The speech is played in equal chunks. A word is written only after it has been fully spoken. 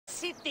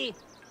city.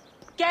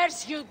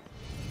 Curse you!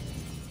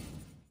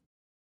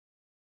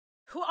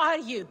 Who are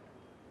you?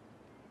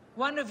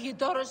 One of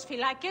Eudoros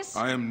Phylakes?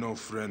 I am no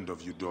friend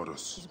of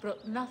Eudoros. He's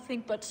brought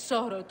nothing but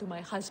sorrow to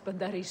my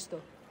husband Aristo.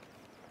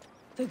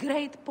 The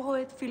great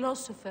poet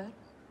philosopher,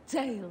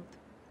 jailed.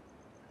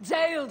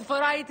 Jailed for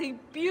writing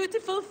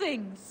beautiful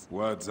things.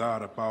 Words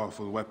are a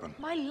powerful weapon.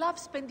 My love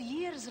spent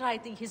years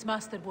writing his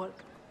masterwork.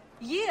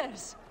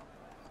 Years.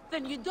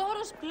 Then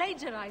Eudoros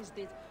plagiarized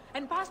it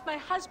and passed my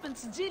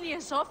husband's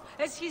genius off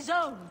as his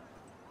own.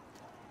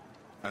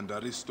 And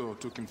Aristo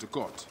took him to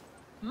court.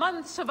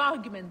 Months of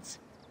arguments.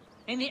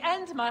 In the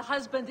end, my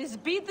husband is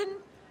beaten,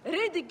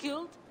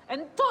 ridiculed,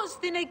 and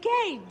tossed in a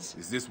cage.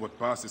 Is this what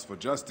passes for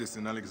justice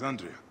in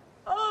Alexandria?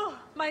 Oh,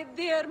 my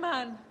dear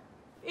man.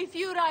 If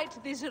you right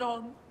this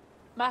wrong,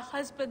 my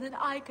husband and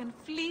I can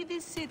flee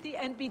this city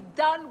and be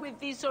done with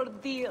this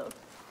ordeal.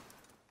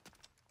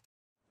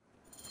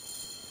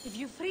 If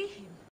you free him,